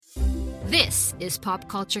This is Pop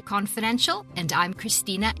Culture Confidential, and I'm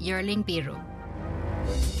Christina Yerling Biro.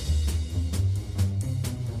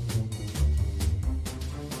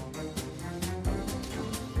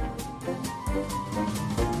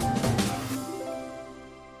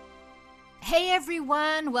 Hey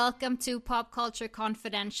everyone, welcome to Pop Culture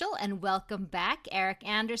Confidential, and welcome back, Eric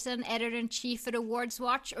Anderson, Editor-in-Chief at Awards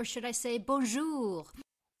Watch, or should I say bonjour?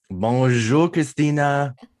 Bonjour,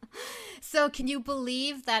 Christina. So can you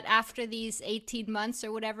believe that after these 18 months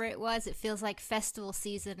or whatever it was, it feels like festival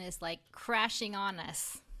season is like crashing on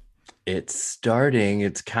us? It's starting.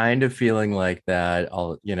 It's kind of feeling like that.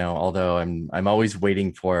 Although I'm always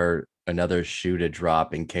waiting for another shoe to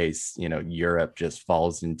drop in case, Europe just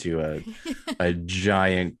falls into a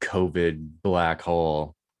giant COVID black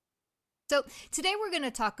hole. So today we're going to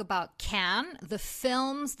talk about Cannes, the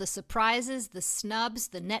films, the surprises, the snubs,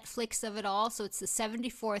 the Netflix of it all. So it's the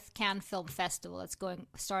 74th Cannes Film Festival. It's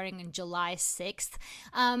starting in July 6th.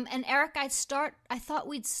 And Eric, I thought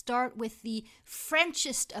we'd start with the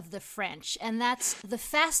Frenchest of the French, and that's The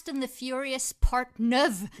Fast and the Furious Part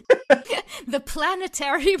 9, the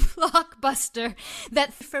planetary blockbuster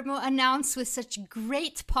that Fermo announced with such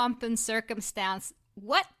great pomp and circumstance.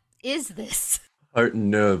 What is this? Art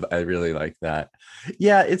Nouveau, I really like that.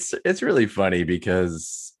 Yeah, it's really funny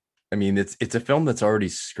because it's a film that's already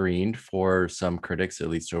screened for some critics, at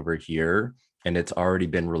least over here, and it's already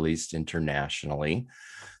been released internationally.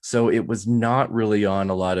 So it was not really on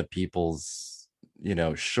a lot of people's,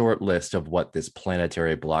 short list of what this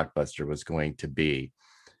planetary blockbuster was going to be.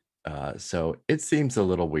 So it seems a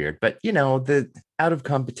little weird, but the out of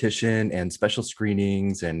competition and special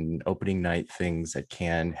screenings and opening night things that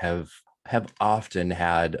can have often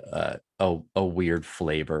had a weird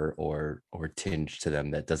flavor or tinge to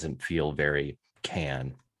them that doesn't feel very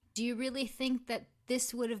Cannes. Do you really think that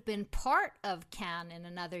this would have been part of Cannes in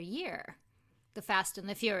another year? The Fast and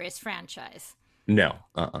the Furious franchise? No,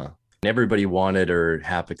 Everybody wanted or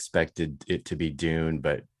half expected it to be Dune,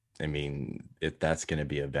 but that's going to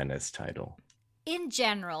be a Venice title. In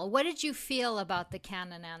general, what did you feel about the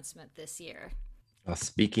Cannes announcement this year? Well,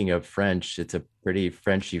 speaking of French, it's a pretty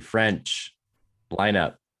Frenchy French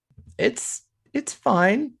lineup. It's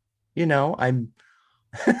fine. I'm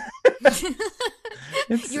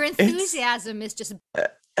Your enthusiasm is just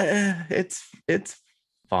it's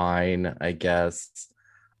fine, I guess.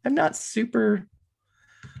 I'm not super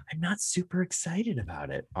excited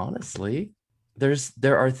about it, honestly.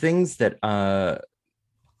 There are things that are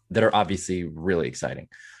obviously really exciting.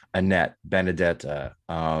 Annette, Benedetta,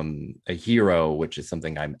 A Hero, which is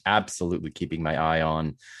something I'm absolutely keeping my eye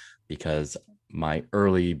on because my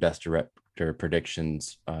early Best Director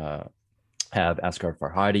predictions have Asghar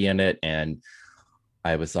Farhadi in it. And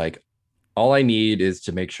I was like, all I need is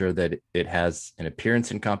to make sure that it has an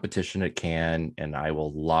appearance in competition at Cannes, and I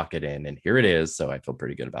will lock it in. And here it is. So I feel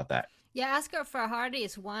pretty good about that. Yeah, Asghar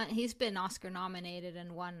Farhadi he's been Oscar nominated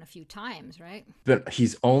and won a few times, right? But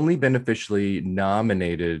he's only been officially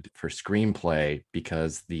nominated for screenplay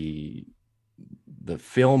because the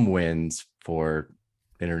film wins for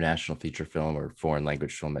international feature film or foreign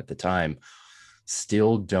language film at the time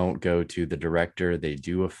still don't go to the director. They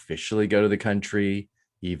do officially go to the country,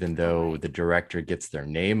 even though the director gets their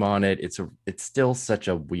name on it. It's still such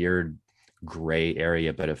a weird gray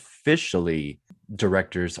area, but officially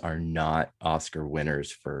directors are not Oscar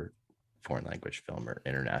winners for foreign language film or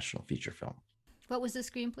international feature film. What was the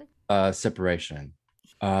screenplay? Separation.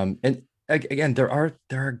 And again, there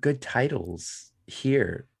are good titles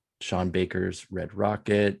here. Sean Baker's Red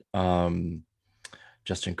Rocket.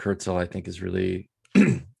 Justin Kurzel, I think, is really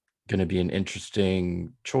going to be an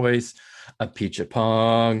interesting choice.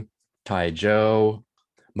 Apichatpong, Tai Joe,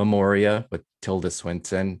 Memoria with Tilda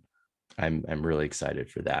Swinton. I'm really excited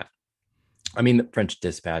for that. The French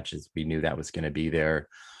Dispatches, we knew that was going to be there.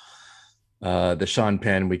 The Sean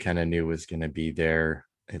Penn, we kind of knew was going to be there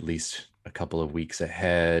at least a couple of weeks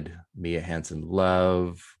ahead. Mia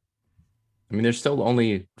Hansen-Løve. There's still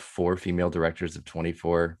only 4 female directors of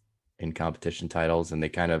 24 in competition titles, and they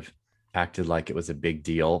kind of acted like it was a big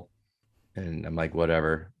deal. And I'm like,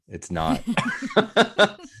 whatever, it's not.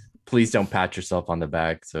 Please don't pat yourself on the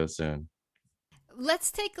back so soon.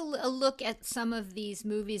 Let's take a look at some of these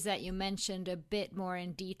movies that you mentioned a bit more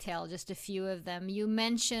in detail, just a few of them. You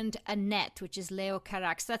mentioned Annette, which is Leo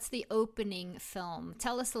Carax. That's the opening film.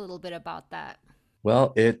 Tell us a little bit about that.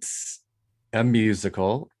 Well, it's a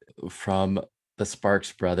musical from the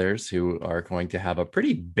Sparks Brothers, who are going to have a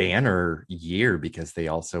pretty banner year because they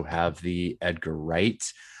also have the Edgar Wright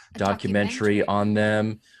documentary on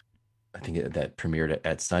them. that premiered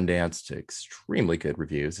at Sundance to extremely good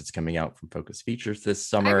reviews. It's coming out from Focus Features this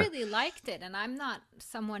I summer. really liked it, and I'm not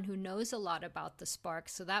someone who knows a lot about the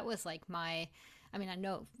Sparks, so that was like my. I mean, I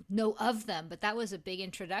know of them, but that was a big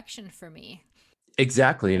introduction for me.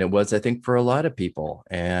 Exactly. And it was, I think, for a lot of people.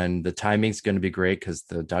 And the timing's going to be great because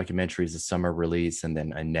the documentary is a summer release, and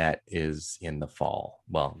then Annette is in the fall.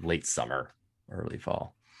 Well, late summer, early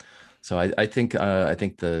fall. So I think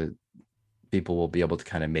the people will be able to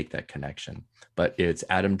kind of make that connection. But it's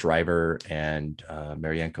Adam Driver and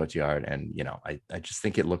Marianne Cotillard, and I just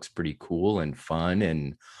think it looks pretty cool and fun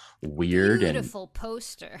and weird. And Beautiful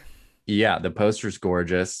poster. yeah, the poster's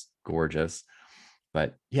gorgeous, gorgeous.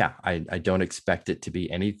 But yeah, I don't expect it to be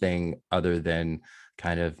anything other than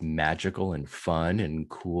kind of magical and fun and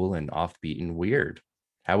cool and offbeat and weird.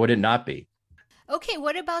 How would it not be? Okay,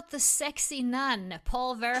 what about the sexy nun,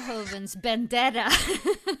 Paul Verhoeven's Vendetta?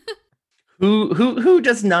 Who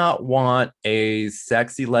does not want a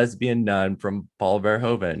sexy lesbian nun from Paul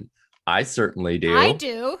Verhoeven? I certainly I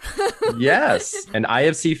do. do. Yes, and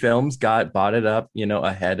IFC Films bought it up,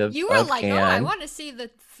 ahead You were of like, oh, I Cannes. want to see the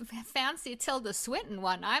fancy Tilda Swinton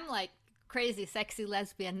one. I'm like, crazy, sexy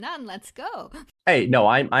lesbian nun. Let's go. Hey, no,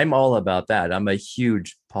 I'm all about that. I'm a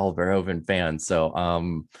huge Paul Verhoeven fan, so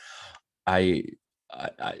I,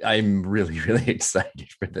 I'm really really excited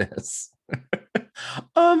for this.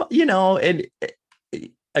 And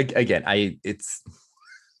again, it's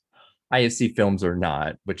IFC Films or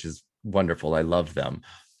not, which is wonderful. I love them.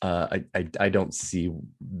 I don't see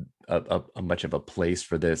a much of a place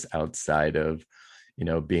for this outside of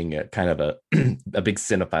being a kind of a a big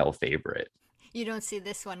cinephile favorite. You don't see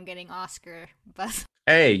this one getting Oscar buzz.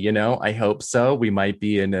 Hey, I hope so. We might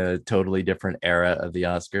be in a totally different era of the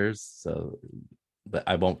Oscars, so but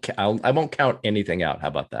I won't count anything out. How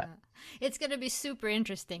about that? It's going to be super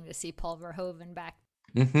interesting to see Paul Verhoeven back.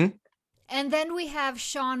 Mm-hmm. And then we have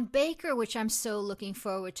Sean Baker, which I'm so looking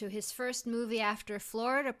forward to. His first movie after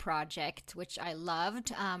Florida Project, which I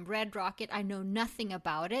loved. Red Rocket, I know nothing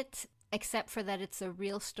about it, except for that it's a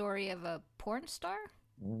real story of a porn star.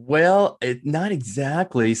 Well, not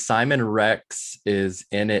exactly. Simon Rex is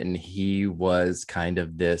in it, and he was kind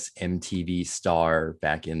of this MTV star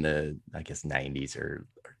back in the, I guess, 90s or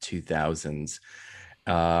 2000s.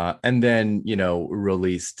 And then,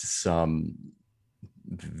 released some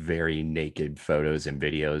very naked photos and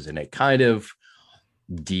videos, and it kind of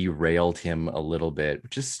derailed him a little bit,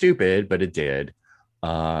 which is stupid, but it did.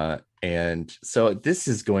 And so this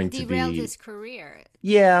is going to Derailed be, his career.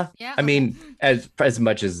 yeah. Yeah, I okay. mean, as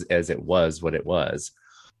much as it was what it was,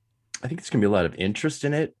 I think there's going to be a lot of interest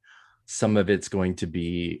in it. Some of it's going to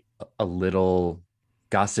be a little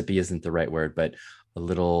gossipy, isn't the right word, but a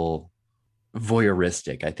little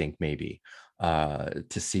voyeuristic, I think maybe, to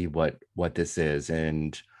see what this is.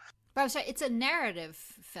 And But I'm sorry, it's a narrative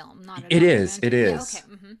film, not a it documentary. Yeah, okay. is,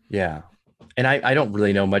 Hmm. yeah. And I don't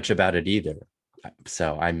really know much about it either,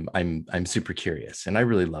 so I'm super curious, and I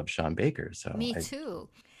really love Sean Baker, so Me I. too.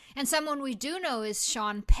 And someone we do know is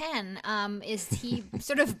Sean Penn. Is he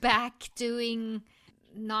sort of back doing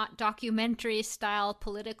not documentary style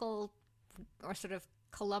political or sort of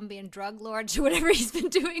Colombian drug lords or whatever he's been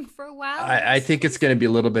doing for a while? I think it's going to be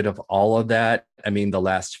a little bit of all of that. I mean, The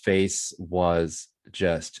Last Face was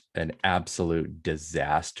just an absolute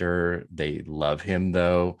disaster. They love him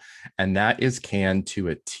though, and that is canned to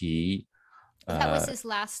a T. That was Uh, his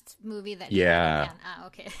last movie that he had yeah, again. Ah,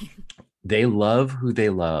 okay. they love who they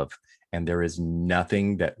love, and there is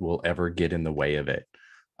nothing that will ever get in the way of it.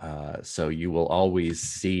 So you will always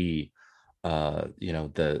see,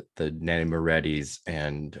 the Nanny Moretti's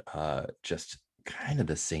and just kind of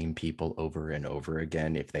the same people over and over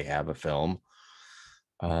again if they have a film.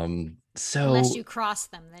 Unless So you cross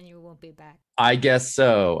them, then you won't be back. I guess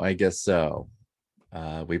so. I guess so.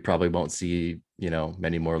 We probably won't see,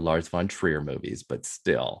 many more Lars von Trier movies, but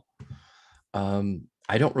still.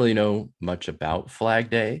 I don't really know much about Flag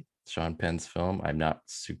Day, Sean Penn's film. I'm not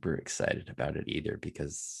super excited about it either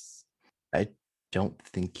because I don't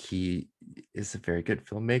think he is a very good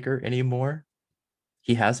filmmaker anymore.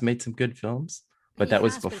 He has made some good films, but He that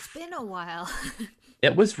was has, but it's been a while.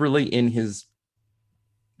 it was really in his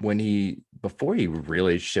when he before he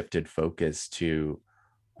really shifted focus to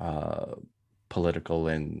uh political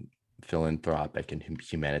and philanthropic and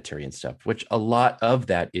humanitarian stuff, which a lot of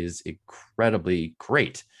that is incredibly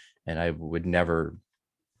great. And I would never,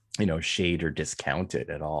 shade or discount it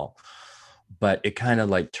at all. But it kind of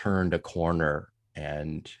like turned a corner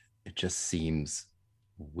and it just seems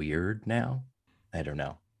weird now. I don't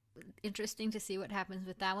know. interesting to see what happens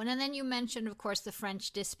with that one. And then you mentioned, of course, the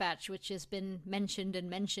French Dispatch, which has been mentioned and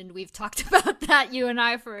mentioned. We've talked about that, you and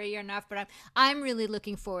I, for a year and a half. But I'm really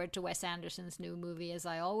looking forward to Wes Anderson's new movie, as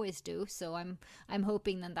I always do. So I'm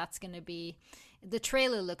hoping that that's going to be. The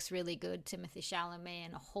trailer looks really good. Timothée Chalamet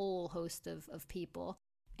and a whole host of people.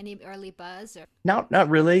 Any early buzz? Or Not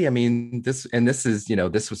really. I mean, this is,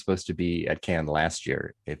 this was supposed to be at Cannes last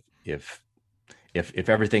year. If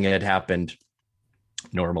everything had happened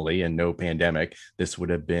normally and no pandemic, this would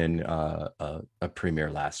have been a premiere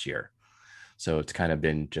last year. So it's kind of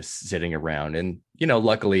been just sitting around, and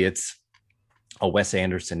luckily it's a Wes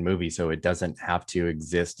Anderson movie, so it doesn't have to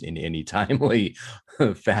exist in any timely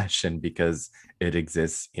fashion because it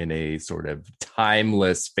exists in a sort of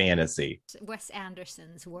timeless fantasy. Wes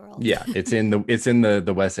Anderson's world. Yeah, it's in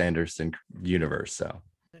the Wes Anderson universe. So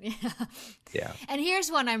yeah. And here's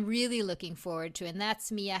one I'm really looking forward to, and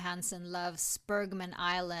that's Mia Hansen-Løve's Bergman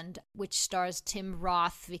Island, which stars Tim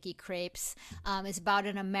Roth, Vicky Krieps. It's about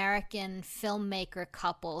an American filmmaker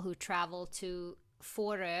couple who travel to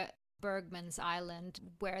Fårö, Bergman's Island,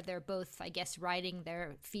 where they're both, I guess, writing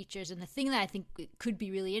their features. And the thing that I think could be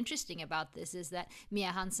really interesting about this is that Mia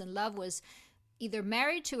Hansen-Løve was either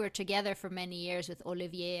married to or together for many years with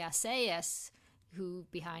Olivier Assayas, who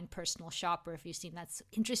behind Personal Shopper, if you've seen. That's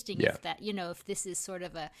interesting. Yeah. If that, if this is sort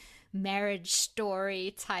of a marriage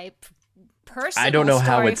story type personal I don't know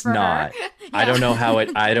how story it's for not. her. I don't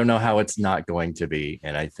know how it's not going to be.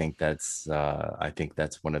 And I think that's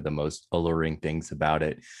one of the most alluring things about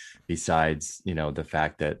it, besides, the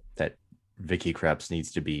fact that Vicky Krieps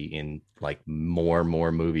needs to be in like more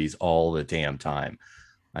movies all the damn time.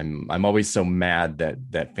 I'm always so mad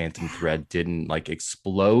that Phantom Thread didn't like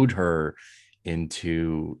explode her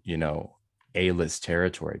into, A-list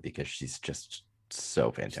territory, because she's just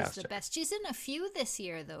so fantastic. She's the best. She's in a few this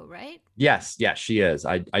year though, right? Yes, she is.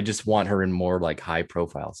 I just want her in more like high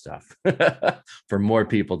profile stuff for more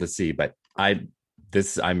people to see. But I'm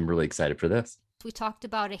really excited for this. We talked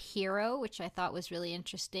about A Hero, which I thought was really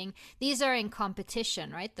interesting. These are in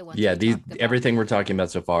competition, right? The ones. Yeah, everything we're talking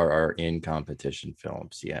about so far are in competition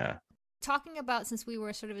films. Yeah. Talking about, since we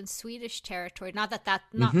were sort of in Swedish territory, not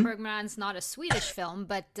Bergman's not a Swedish film,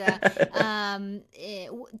 but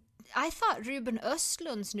I thought Ruben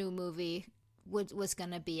Östlund's new movie was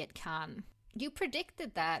going to be at Cannes. You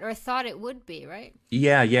predicted that, or thought it would be, right?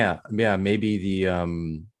 Yeah.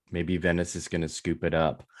 Maybe Venice is going to scoop it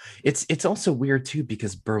up. It's also weird too,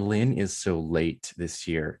 because Berlin is so late this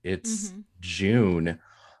year. It's June.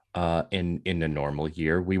 In a normal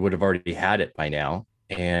year, we would have already had it by now,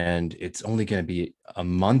 and it's only going to be a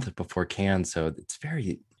month before Cannes. So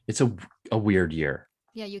it's a weird year.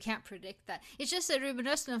 Yeah, you can't predict that. It's just that Ruben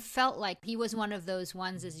Östlund felt like he was one of those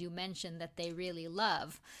ones, as you mentioned, that they really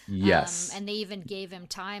love. Yes. And they even gave him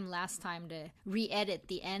time last time to re-edit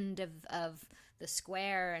the end of the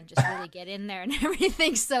square and just really get in there and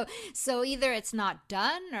everything. So either it's not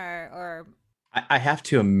done or I have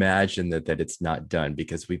to imagine that it's not done,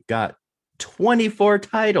 because we've got 24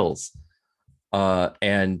 titles.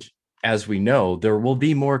 And as we know, there will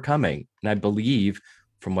be more coming. And I believe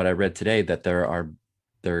from what I read today that there are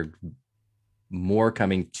more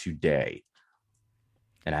coming today.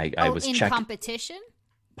 And I was in checking. Competition?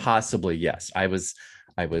 Possibly, yes. I was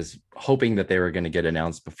hoping that they were going to get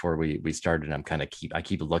announced before we started. I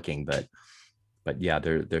keep looking, but yeah,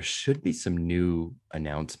 there should be some new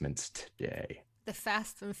announcements today. The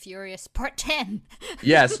Fast and Furious Part 10.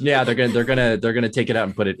 Yes, yeah, they're gonna take it out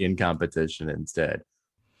and put it in competition instead.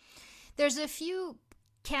 There's a few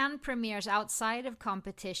Cannes premieres outside of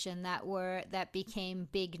competition that became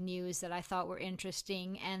big news that I thought were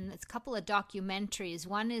interesting, and it's a couple of documentaries.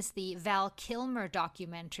 One is the Val Kilmer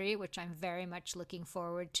documentary, which I'm very much looking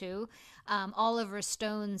forward to. Oliver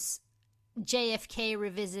Stone's JFK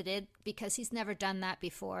Revisited, because he's never done that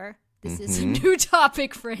before. This is a new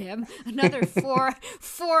topic for him. Another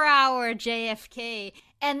 4-hour JFK,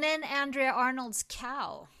 and then Andrea Arnold's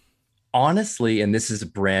Cow. Honestly, and this is a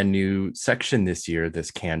brand new section this year, this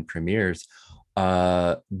Cannes premieres,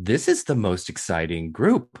 this is the most exciting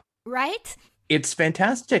group. Right? It's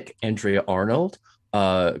fantastic. Andrea Arnold,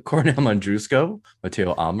 Cornel Mandrusco,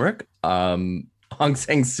 Matteo Almrich, Hong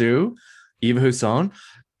Sang-soo, Eva Husson.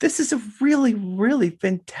 This is a really, really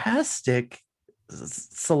fantastic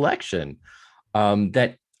selection.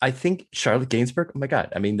 That I think Charlotte Gainsbourg, oh my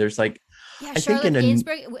God. I mean, there's like... Yeah, Charlotte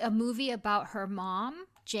Gainsbourg, a movie about her mom,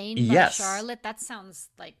 Jane by Charlotte. That sounds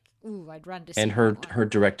like, I'd run to see. And her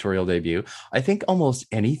directorial debut. I think almost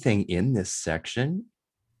anything in this section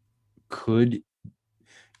could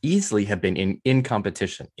easily have been in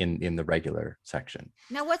competition in the regular section.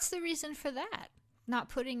 Now, what's the reason for that? not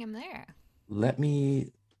putting him there? Let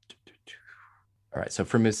me. All right. So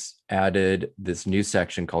Frimus added this new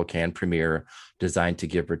section called Cannes Premiere, designed to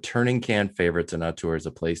give returning Cannes favorites and auteurs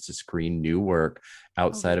a place to screen new work Oh,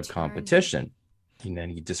 outside of returning. competition. And then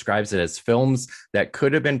he describes it as films that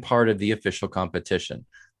could have been part of the official competition.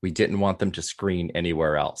 We didn't want them to screen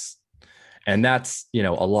anywhere else. And that's, a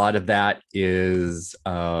lot of that is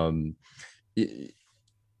the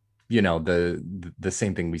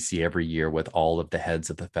same thing we see every year with all of the heads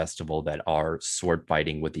of the festival that are sword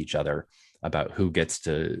fighting with each other about who gets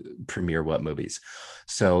to premiere what movies.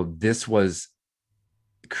 So this was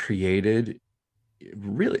created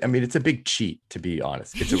really, I mean, it's a big cheat, to be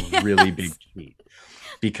honest. It's a really big Yes. cheat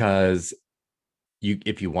because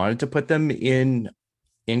if you wanted to put them in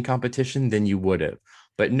competition, then you would have.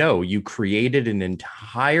 But no, you created an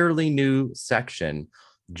entirely new section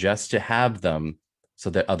just to have them so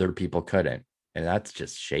that other people couldn't. And that's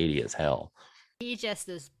just shady as hell. He just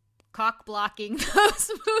is cock blocking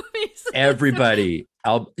those movies. Everybody,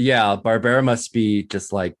 yeah, Barbera must be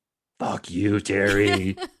just like, fuck you,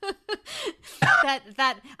 Terry.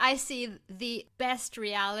 That I see the best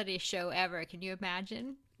reality show ever. Can you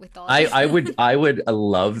imagine with all I, these? I would I would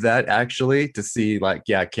love that actually to see like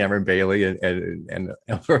yeah Cameron Bailey and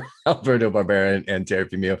Alberto Barbera and Terry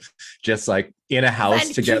Fumio just like in a house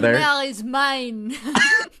Van together. Cumel is mine.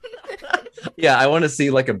 Yeah, I want to see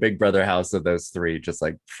like a Big Brother house of those three just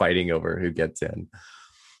like fighting over who gets in.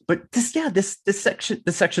 But this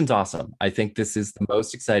section's awesome. I think this is the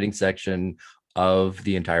most exciting section of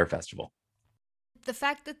the entire festival. The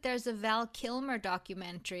fact that there's a Val Kilmer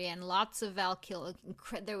documentary and lots of Val Kilmer,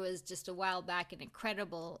 there was just a while back an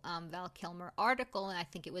incredible Val Kilmer article, and I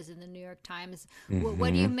think it was in the New York Times.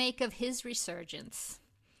 What do you Mm-hmm. make of his resurgence?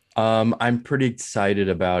 I'm pretty excited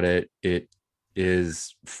about it. It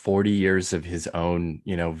is 40 years of his own,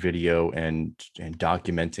 video and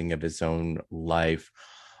documenting of his own life.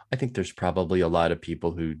 I think there's probably a lot of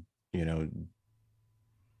people who, you know,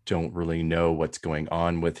 don't really know what's going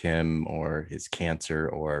on with him or his cancer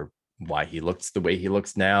or why he looks the way he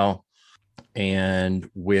looks now. And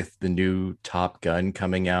with the new Top Gun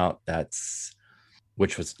coming out,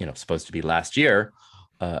 which was, supposed to be last year,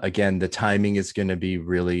 again, the timing is going to be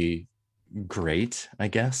really great, I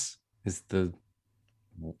guess, is the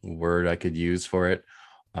word I could use for it,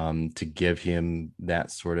 to give him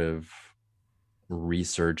that sort of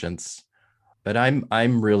resurgence. But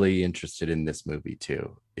I'm really interested in this movie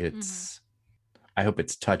too. Mm-hmm. I hope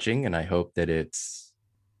it's touching and I hope that it's,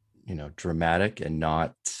 dramatic and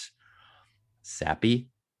not sappy.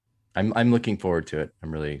 I'm looking forward to it.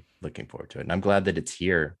 I'm really looking forward to it. And I'm glad that it's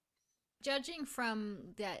here. Judging from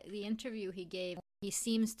the interview he gave, he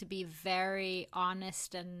seems to be very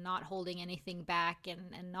honest and not holding anything back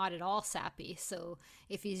and not at all sappy. So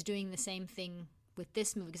if he's doing the same thing with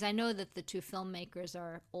this movie, because I know that the two filmmakers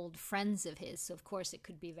are old friends of his, so of course it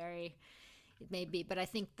may be, but I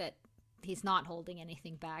think that he's not holding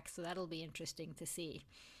anything back, so that'll be interesting to see.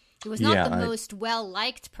 He was not Yeah, the most well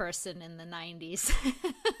liked person in the 90s.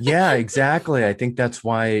 yeah, exactly. I think that's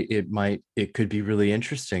why it could be really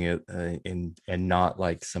interesting, and not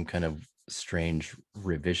like some kind of strange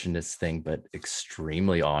revisionist thing, but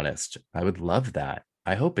extremely honest. I would love that.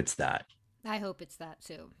 I hope it's that. I hope it's that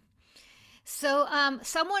too. So,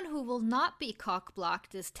 someone who will not be cock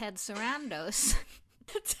blocked is Ted Sarandos.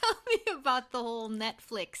 Tell me about the whole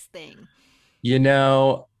Netflix thing. You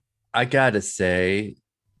know, I gotta say,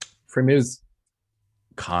 from his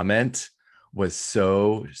comment was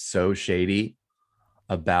so shady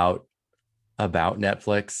about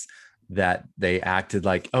Netflix that they acted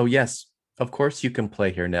like, oh yes, of course you can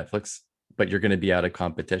play here, Netflix, but you're going to be out of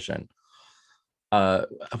competition.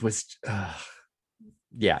 Was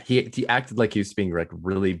Yeah, he acted like he was being like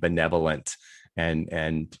really benevolent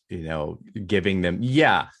and giving them,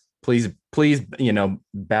 yeah, please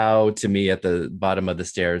bow to me at the bottom of the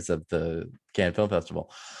stairs of the Cannes Film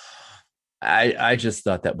Festival. I just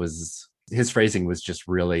thought that was his phrasing was just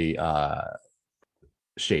really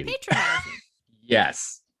shady. Patronizing.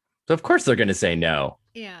 Yes. So of course they're going to say no.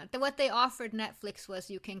 Yeah, what they offered Netflix was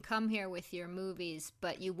you can come here with your movies,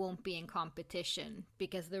 but you won't be in competition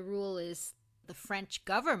because the French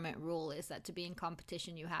government rule is that to be in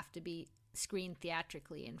competition, you have to be screened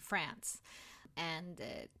theatrically in France. And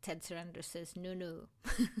Ted Sarandos says, no, no.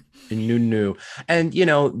 No. And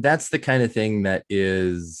that's the kind of thing that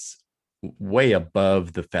is way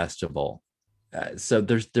above the festival. So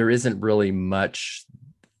there isn't really much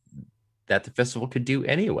that the festival could do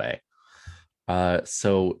anyway.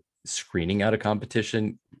 So screening out a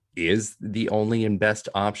competition is the only and best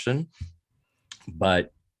option,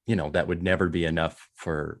 but that would never be enough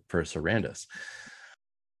for Sarandos.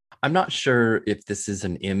 I'm not sure if this is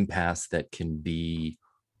an impasse that can be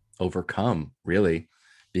overcome, really,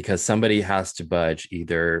 because somebody has to budge.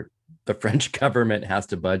 Either the French government has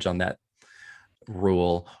to budge on that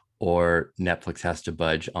rule, or Netflix has to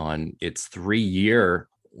budge on its 3-year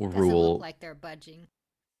Doesn't look rule. like they're budging.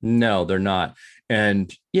 No, they're not.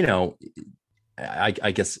 And, I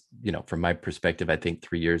guess, from my perspective, I think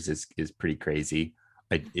 3 years is pretty crazy.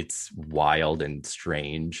 It's wild and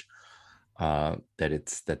strange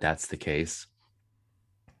that's the case.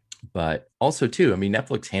 But also, too, I mean,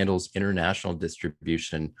 Netflix handles international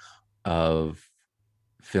distribution of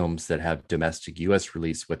films that have domestic US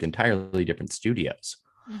release with entirely different studios.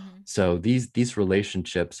 Mm-hmm. So these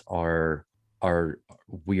relationships are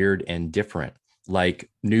weird and different. Like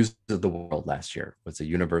News of the World last year was a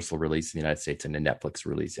universal release in the United States and a Netflix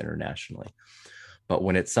release internationally. But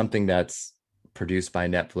when it's something that's produced by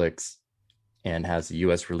Netflix and has a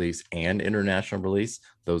US release and international release,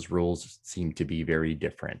 those rules seem to be very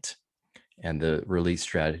different. And the release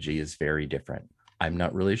strategy is very different. I'm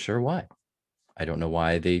not really sure why. I don't know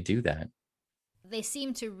why they do that. They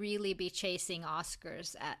seem to really be chasing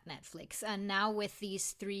Oscars at Netflix. And now, with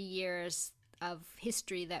these 3 years of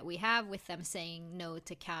history that we have with them saying no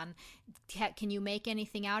to Cannes, can you make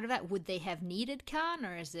anything out of that? Would they have needed Cannes,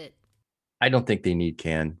 or is it? I don't think they need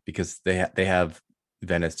Cannes because they have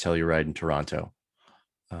Venice, Telluride, and Toronto,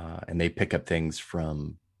 and they pick up things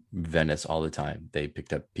from Venice all the time. They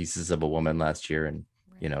picked up Pieces of a Woman last year, and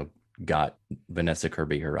Right. got Vanessa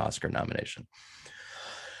Kirby her Oscar nomination.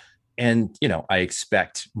 And I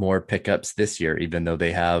expect more pickups this year, even though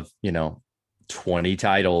they have 20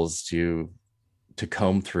 titles to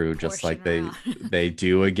comb through, just Portion like they around. they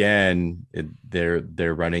do again.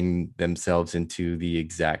 They're running themselves into the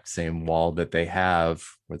exact same wall that they have,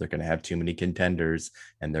 where they're going to have too many contenders,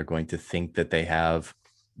 and they're going to think that they have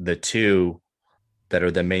the two that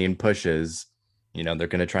are the main pushes. They're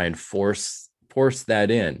going to try and force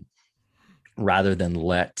that in, rather than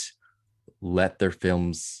let their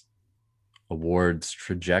films awards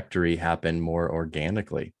trajectory happen more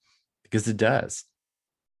organically, because it does.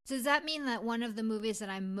 Does that mean that one of the movies that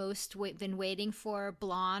I'm been waiting for,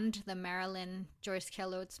 Blonde, the Marilyn Joyce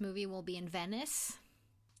Carol Oates movie, will be in Venice?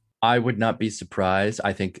 I would not be surprised.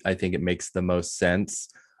 I think it makes the most sense.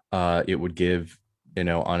 It would give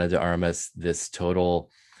Ana de Armas this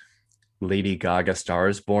total Lady Gaga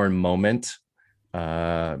Stars Born moment,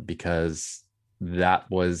 because that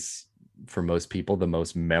was, for most people, the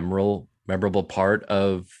most memorable part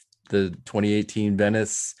of the 2018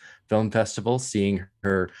 Venice Film Festival, seeing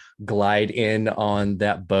her glide in on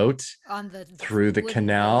that boat On the through the wooden thing,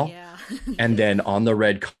 canal, yeah. and then on the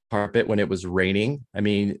red carpet when it was raining. I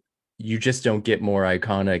mean, you just don't get more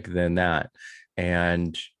iconic than that.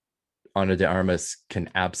 And Ana de Armas can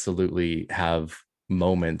absolutely have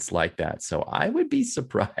moments like that. So I would be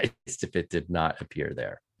surprised if it did not appear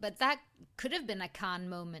there. But that could have been a con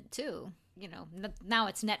moment too. Now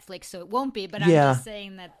it's Netflix, so it won't be. But I'm Yeah, just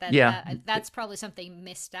saying yeah. that's probably something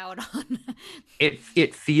missed out on.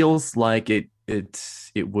 It feels like it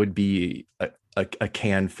would be a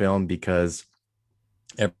Cannes film, because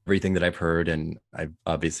everything that I've heard, and I've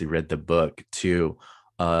obviously read the book too,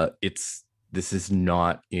 it's this is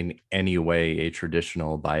not in any way a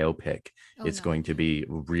traditional biopic. Oh It's no. going to be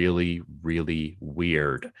really, really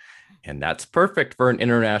weird, and that's perfect for an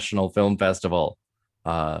international film festival.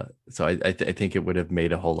 So I think it would have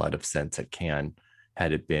made a whole lot of sense at Cannes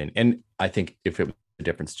had it been, and I think if it was a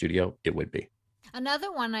different studio, it would be.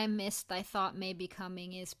 Another one I missed, I thought may be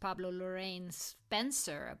coming, is Pablo Larraín's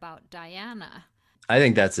Spencer about Diana. I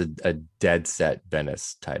think that's a dead set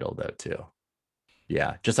Venice title though too.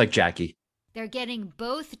 Yeah, just like Jackie. They're getting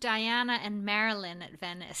both Diana and Marilyn at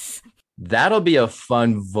Venice. That'll be a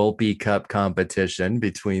fun Volpe Cup competition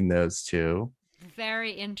between those two.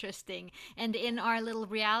 Very interesting. And in our little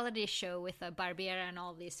reality show with Barbiera and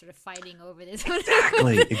all these sort of fighting over this.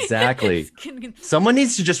 Exactly. Someone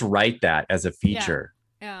needs to just write that as a Yeah. feature.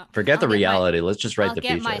 Yeah. Forget the reality. Let's just write I'll the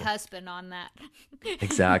get my feature. husband on that.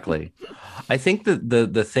 Exactly. I think that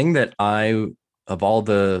the thing that of all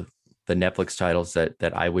the Netflix titles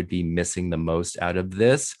that I would be missing the most out of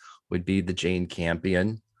this would be the Jane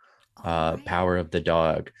Campion, All right. Power of the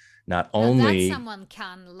Dog. Not Now that's only, someone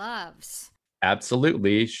Khan loves.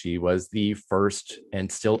 absolutely, she was the first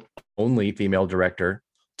and still only female director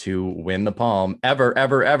to win the Palm ever,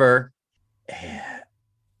 ever, ever.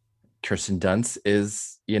 Kirsten Dunst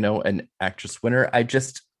is, an actress winner. I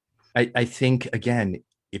think, again,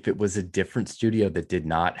 if it was a different studio that did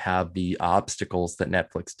not have the obstacles that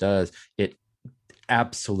Netflix does, it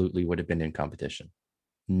absolutely would have been in competition.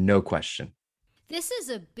 No question. This is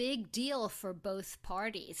a big deal for both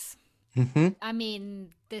parties. Hmm. I mean,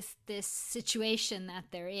 this situation that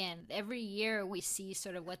they're in. Every year we see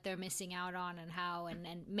sort of what they're missing out on and how, and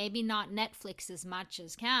maybe not Netflix as much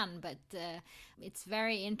as can, but it's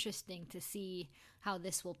very interesting to see how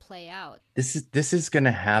this will play out. This is going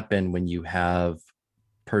to happen when you have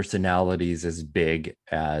personalities as big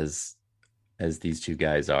as these two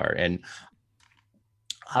guys are, and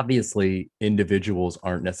obviously individuals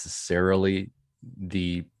aren't necessarily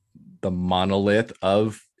the the monolith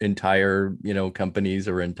of entire companies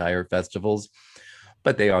or entire festivals,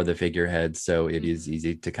 but they are the figureheads, so it is Hmm.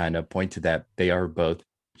 easy to kind of point to that. They are both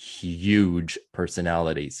huge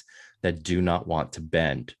personalities that do not want to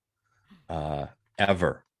bend, uh,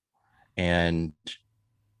 ever, and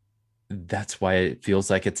that's why it feels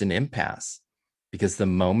like it's an impasse, because the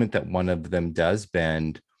moment that one of them does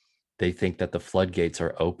bend, they think that the floodgates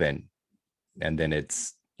are open, and then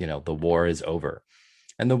it's the war is over.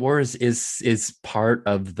 And the war is part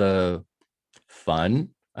of the fun,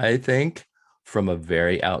 I think, from a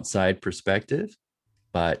very outside perspective,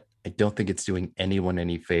 but I don't think it's doing anyone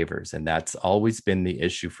any favors. And that's always been the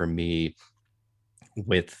issue for me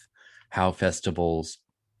with how festivals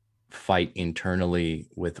fight internally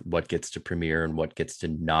with what gets to premiere and what gets to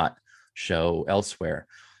not show elsewhere.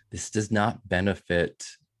 This does not benefit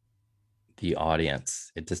the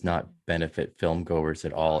audience. It does not benefit film goers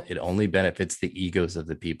at The all. It audience. only benefits the egos of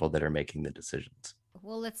the people that are making the decisions.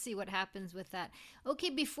 Well, let's see what happens with that. Okay,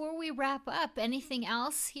 before we wrap up, anything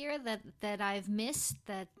else here that I've missed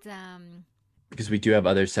that Because we do have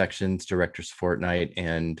other sections, Directors Fortnight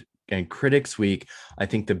and Critics Week. I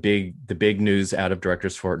think the big news out of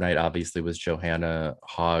Directors Fortnight obviously was Johanna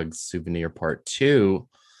Hogg's Souvenir Part 2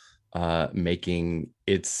 making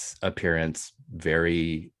its appearance,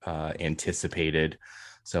 very anticipated.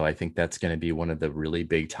 So I think that's going to be one of the really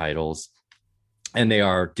big titles. And they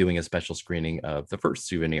are doing a special screening of the first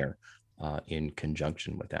Souvenir in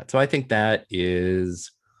conjunction with that. So I think that's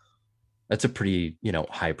a pretty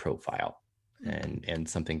high profile, mhm. and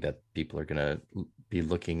something that people are going to be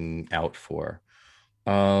looking out for.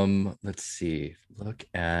 Let's see. Look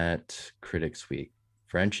at Critics Week.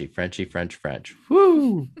 French.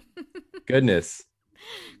 Woo! Goodness.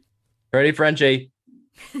 Ready, Frenchie?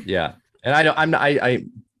 Yeah. And I don't. I'm not. I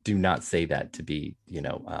do not say that to be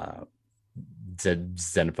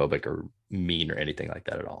xenophobic or mean or anything like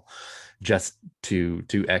that at all. Just to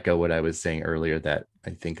echo what I was saying earlier, that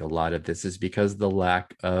I think a lot of this is because the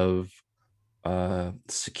lack of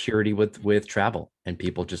security with travel and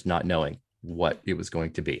people just not knowing what it was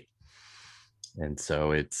going to be, and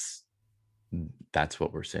so that's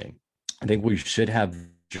what we're seeing. I think we should have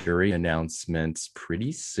jury announcements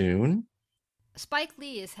pretty soon. Spike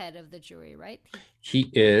Lee is head of the jury, right? He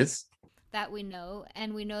is. That we know,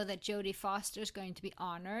 and we know that Jodie Foster is going to be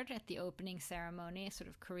honored at the opening ceremony, a sort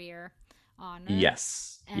of career honor.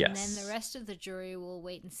 Yes, And then the yes. rest of the jury will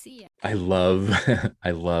wait and see. I love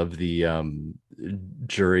I love the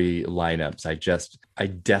jury lineups. I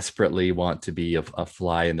desperately want to be a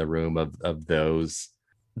fly in the room of those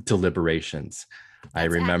deliberations. I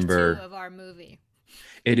That's Act Two remember of our movie.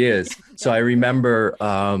 it is. So Yeah. I remember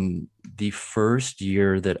the first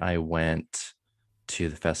year that I went to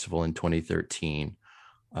the festival in 2013,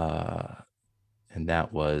 uh, and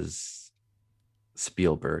that was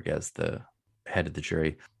Spielberg as the head of the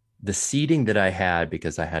jury. The seating that I had,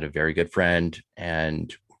 because I had a very good friend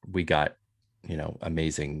and we got,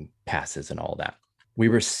 amazing passes and all that. We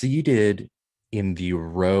were seated in the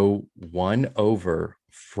row one over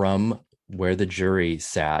from where the jury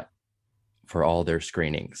sat for all their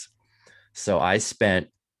screenings. So I spent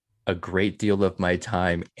a great deal of my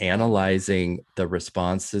time analyzing the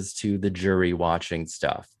responses to the jury watching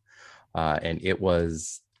stuff. And it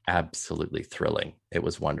was absolutely thrilling. It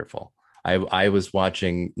was wonderful. I was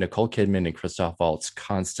watching Nicole Kidman and Christoph Waltz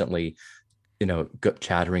constantly,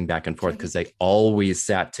 chattering back and forth, because they always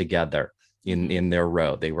sat together in Mm-hmm. in their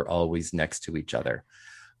row. They were always next to each other,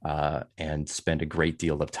 and spent a great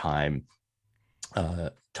deal of time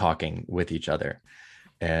talking with each other.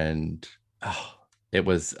 And oh, it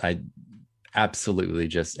was I absolutely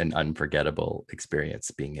just an unforgettable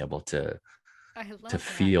experience, being able to I to love that.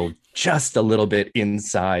 feel just a little bit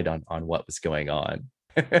inside on what was going on.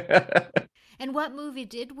 And what movie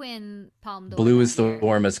did win Palme d'Or Blue that is the year?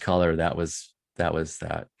 warmest color. That was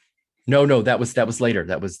that. No, that was later.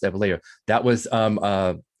 That was later. That was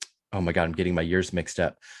oh my god, I'm getting my years mixed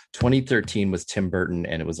up. 2013 was Tim Burton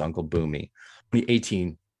and it was Uncle Boomy.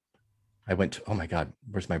 2018, I went to, oh my god,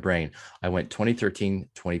 where's my brain? I went 2013,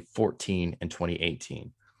 2014, and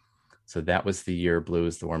 2018. So that was the year Blue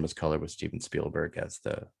is the Warmest Color with Steven Spielberg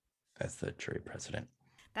as the jury president.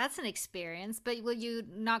 That's an experience, but will you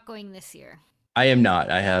not going this year? I am not.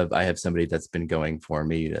 I have somebody that's been going for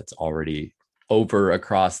me that's already over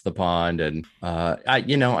across the pond, and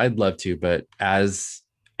I'd love to, but as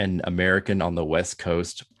an American on the West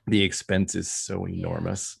Coast, the expense is so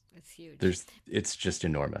enormous. Yeah, it's huge. It's just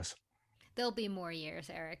enormous. There'll be more years,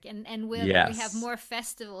 Eric, and when we have more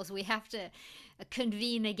festivals, we have to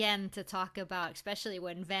convene again to talk about, especially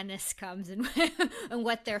when Venice comes and and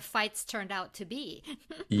what their fights turned out to be.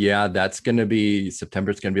 Yeah,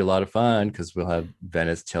 September's gonna be a lot of fun because we'll have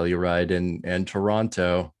Venice, Telluride, and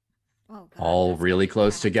Toronto, God, all really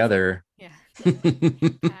close together. Yeah,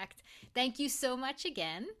 packed. Thank you so much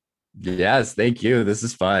again. Yes, thank you. This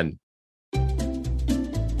is fun.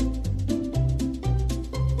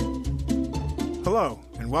 Hello,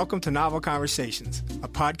 and welcome to Novel Conversations, a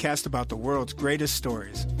podcast about the world's greatest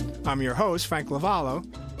stories. I'm your host, Frank Lavallo,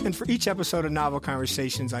 and for each episode of Novel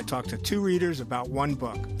Conversations, I talk to two readers about one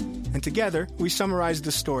book. And together, we summarize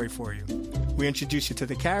the story for you. We introduce you to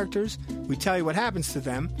the characters, we tell you what happens to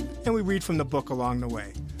them, and we read from the book along the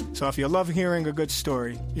way. So if you love hearing a good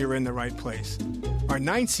story, you're in the right place. Our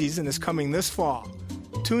 9th season is coming this fall.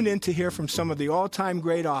 Tune in to hear from some of the all-time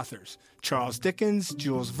great authors, Charles Dickens,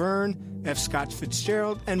 Jules Verne, F. Scott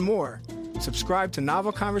Fitzgerald, and more. Subscribe to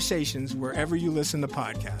Novel Conversations wherever you listen to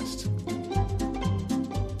podcasts.